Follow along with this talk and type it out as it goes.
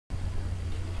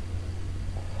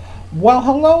Well,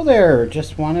 hello there.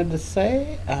 Just wanted to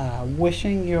say,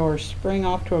 wishing your spring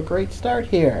off to a great start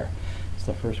here. It's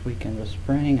the first weekend of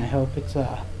spring. I hope it's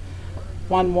a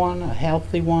fun one, a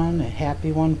healthy one, a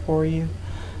happy one for you.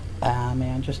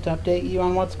 And just to update you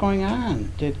on what's going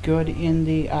on. Did good in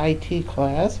the IT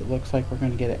class. It looks like we're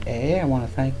going to get an A. I want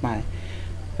to thank my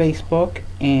Facebook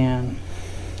and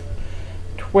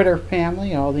Twitter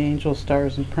family, all the angels,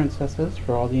 stars, and princesses,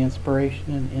 for all the inspiration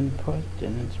and input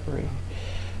and inspiration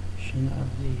of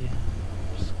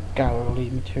the scholarly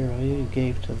material you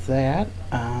gave to that.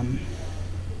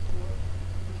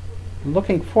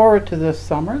 Looking forward to this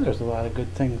summer. There's a lot of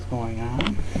good things going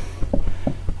on.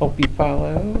 Hope you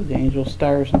follow the Angels,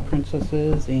 Stars, and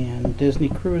Princesses and Disney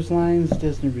Cruise Lines,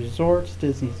 Disney Resorts,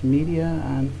 Disney's Media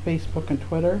on Facebook and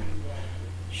Twitter.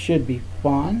 Should be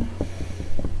fun.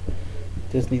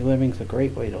 Disney living's a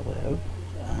great way to live.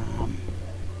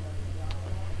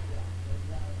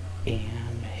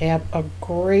 And have a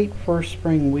great first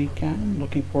spring weekend.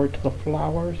 Looking forward to the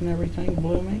flowers and everything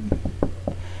blooming.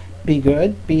 Be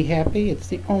good, be happy, it's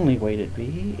the only way to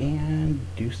be, and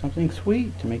do something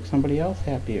sweet to make somebody else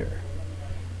happier.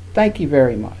 Thank you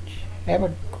very much. Have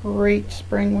a great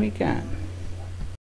spring weekend.